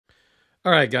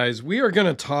All right, guys, we are going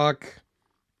to talk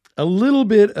a little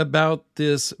bit about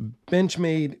this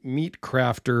Benchmade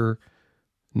Meatcrafter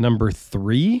number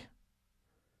 3.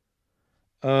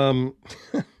 I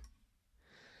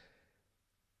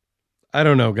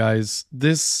don't know, guys.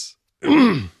 This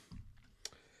this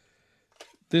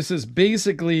is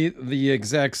basically the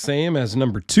exact same as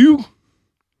number 2,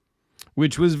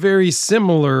 which was very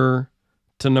similar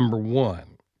to number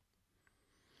 1.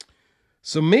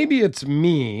 So maybe it's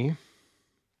me,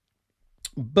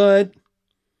 but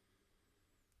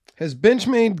has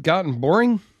Benchmade gotten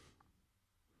boring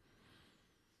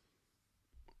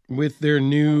with their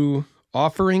new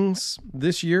offerings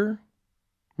this year?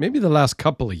 Maybe the last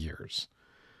couple of years.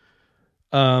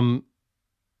 So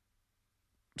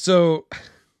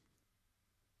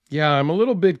yeah, I'm a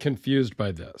little bit confused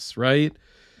by this, right?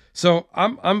 So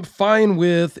I'm fine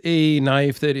with a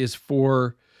knife that is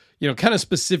for, kind of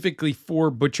specifically for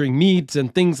butchering meats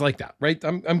and things like that, right?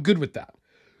 I'm good with that.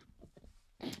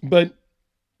 But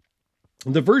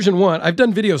the version 1, I've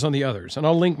done videos on the others, and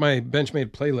I'll link my Benchmade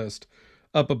playlist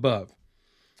up above.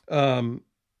 All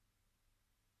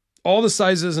the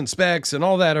sizes and specs and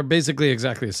all that are basically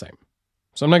exactly the same.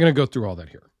 So I'm not going to go through all that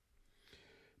here.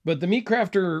 But the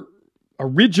Meatcrafter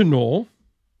original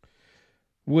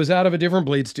was out of a different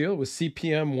blade steel. It was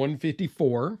CPM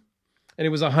 154, and it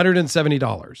was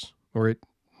 $170, or it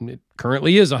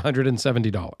currently is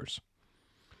 $170.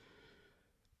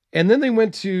 And then they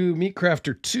went to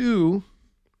Meatcrafter 2,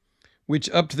 which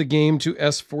upped the game to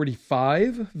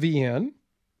S45 VN,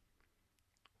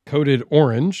 coated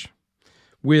orange,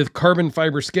 with carbon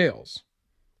fiber scales.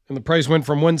 And the price went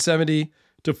from $170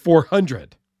 to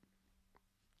 $400.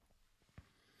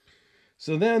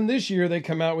 So then this year they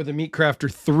come out with a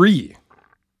Meatcrafter 3,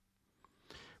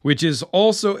 which is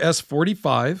also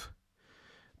S45.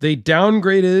 They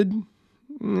downgraded,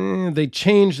 they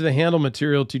changed the handle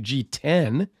material to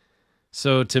G10.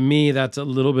 So to me, that's a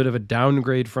little bit of a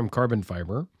downgrade from carbon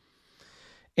fiber.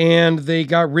 And they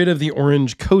got rid of the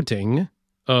orange coating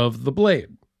of the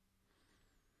blade.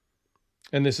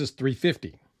 And this is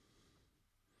 $350.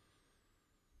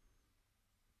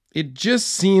 It just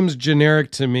seems generic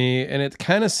to me, and it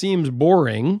kind of seems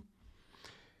boring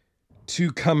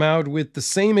to come out with the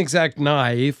same exact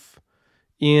knife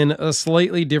in a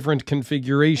slightly different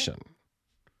configuration.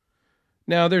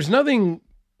 Now, there's nothing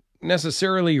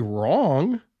necessarily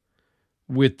wrong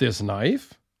with this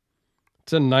knife.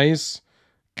 It's a nice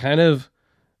kind of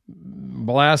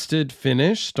blasted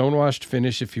finish, stonewashed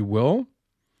finish, if you will.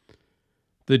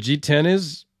 The G10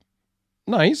 is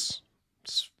nice.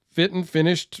 It's fit and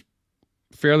finished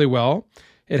fairly well.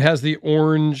 It has the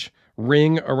orange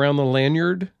ring around the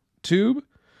lanyard tube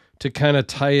to kind of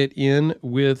tie it in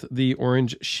with the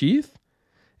orange sheath.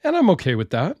 And I'm okay with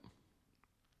that.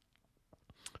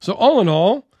 So all in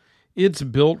all, it's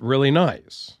built really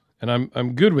nice. And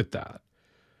I'm good with that.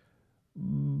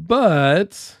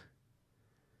 But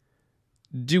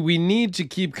do we need to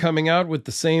keep coming out with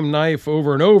the same knife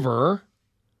over and over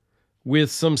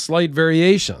with some slight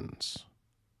variations?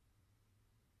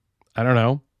 I don't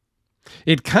know.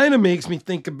 It kind of makes me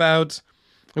think about,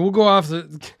 and we'll go off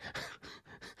the,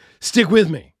 stick with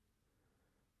me.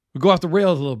 We'll go off the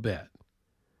rails a little bit.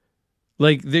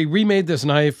 Like they remade this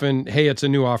knife and hey, it's a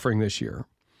new offering this year.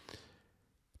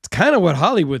 It's kind of what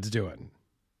Hollywood's doing.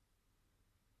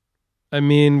 I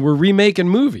mean, we're remaking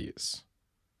movies.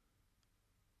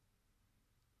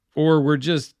 Or we're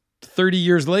just 30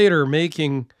 years later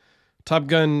making Top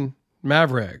Gun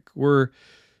Maverick. We're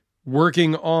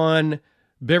working on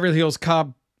Beverly Hills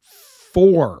Cop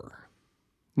 4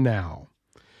 now.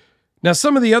 Now,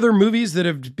 some of the other movies that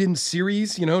have been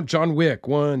series, John Wick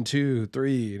 1, 2,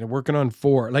 3, and working on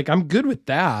 4. Like, I'm good with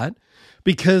that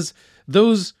because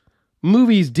those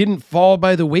movies didn't fall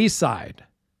by the wayside.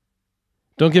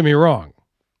 Don't get me wrong.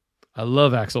 I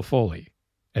love Axel Foley,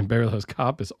 and Beverly Hills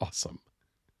Cop is awesome.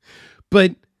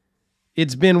 But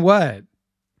it's been what?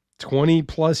 20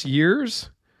 plus years?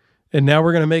 And now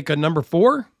we're going to make a number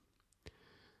 4?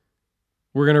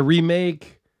 We're going to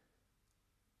remake,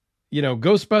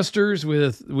 Ghostbusters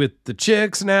with the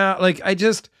chicks now. Like,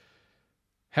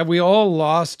 have we all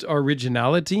lost our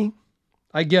originality?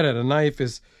 I get it. A knife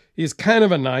is kind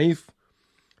of a knife.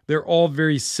 They're all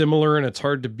very similar, and it's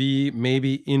hard to be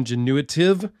maybe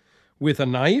ingenuitive with a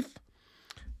knife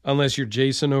unless you're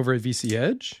Jason over at VC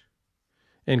Edge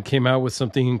and came out with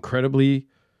something incredibly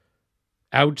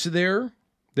out there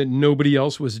that nobody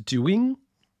else was doing.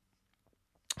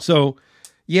 So,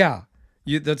 yeah,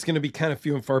 that's going to be kind of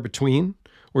few and far between,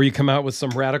 or you come out with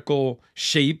some radical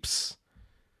shapes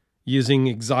using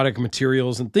exotic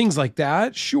materials and things like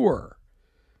that. Sure.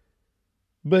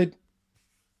 But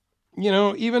you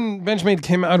know, even Benchmade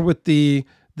came out with the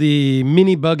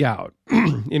mini bug out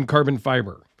in carbon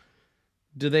fiber.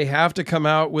 Do they have to come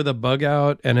out with a bug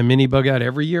out and a mini bug out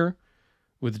every year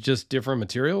with just different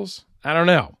materials? I don't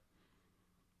know.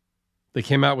 They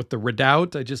came out with the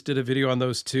Redoubt. I just did a video on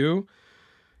those too,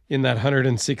 in that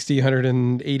 $160,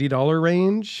 $180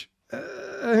 range.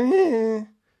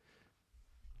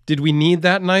 Did we need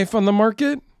that knife on the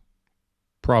market?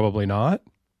 Probably not.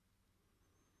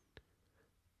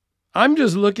 I'm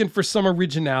just looking for some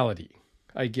originality,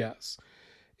 I guess.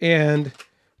 And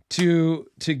to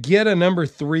get a number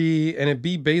 3 and it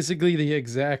be basically the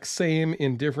exact same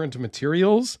in different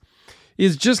materials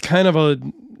is just kind of a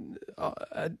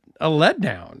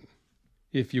letdown,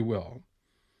 if you will.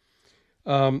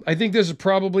 I think this is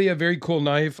probably a very cool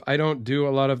knife. I don't do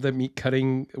a lot of the meat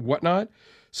cutting whatnot.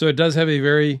 So it does have a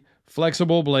very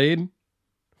flexible blade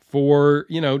for,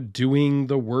 you know, doing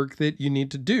the work that you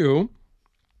need to do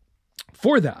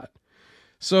for that.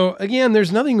 So again,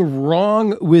 there's nothing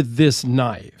wrong with this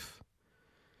knife.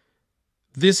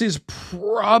 This is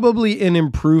probably an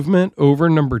improvement over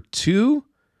number 2,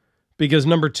 because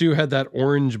number 2 had that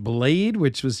orange blade,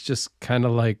 which was just kind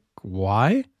of like,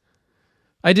 why?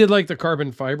 I did like the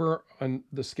carbon fiber on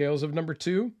the scales of number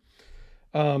 2.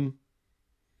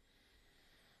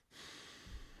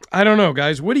 I don't know,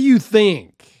 guys. What do you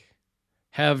think?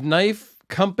 Have knife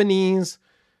companies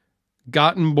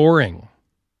gotten boring?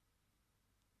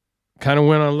 Kind of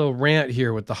went on a little rant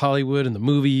here with the Hollywood and the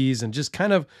movies and just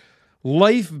kind of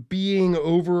life being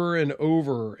over and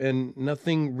over and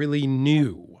nothing really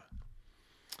new.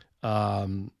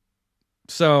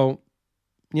 So,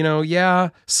 you know, yeah,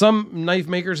 some knife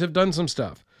makers have done some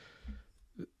stuff.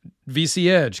 VC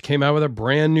Edge came out with a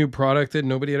brand new product that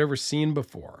nobody had ever seen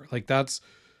before. Like that's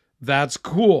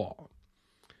cool.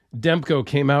 Demko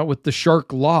came out with the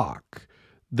Shark Lock.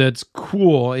 That's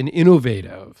cool and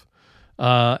innovative.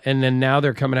 And then now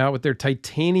they're coming out with their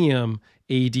titanium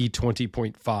AD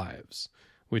 20.5s,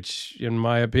 which in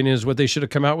my opinion is what they should have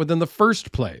come out with in the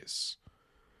first place.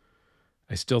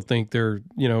 I still think they're,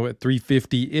 you know, at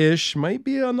 350-ish, might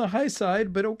be on the high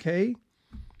side, but okay.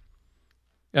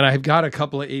 And I've got a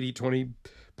couple of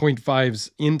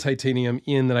 80-20.5s in titanium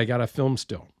that I got to film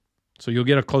still. So you'll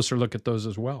get a closer look at those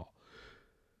as well.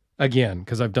 Again,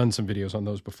 because I've done some videos on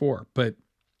those before. But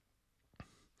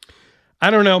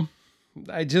I don't know.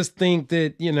 I just think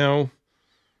that, you know,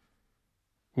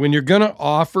 when you're going to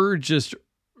offer just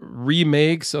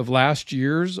remakes of last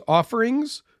year's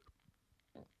offerings,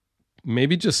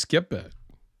 maybe just skip it.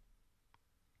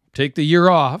 Take the year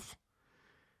off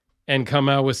and come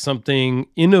out with something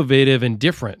innovative and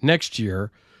different next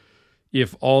year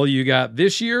if all you got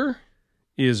this year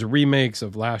is remakes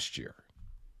of last year.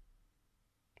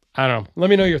 I don't know. Let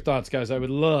me know your thoughts, guys. I would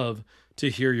love to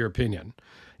hear your opinion.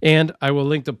 And I will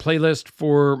link the playlist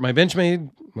for my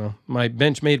Benchmade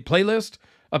playlist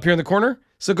up here in the corner.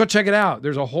 So go check it out.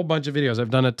 There's a whole bunch of videos. I've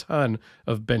done a ton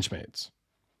of Benchmades.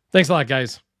 Thanks a lot,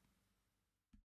 guys.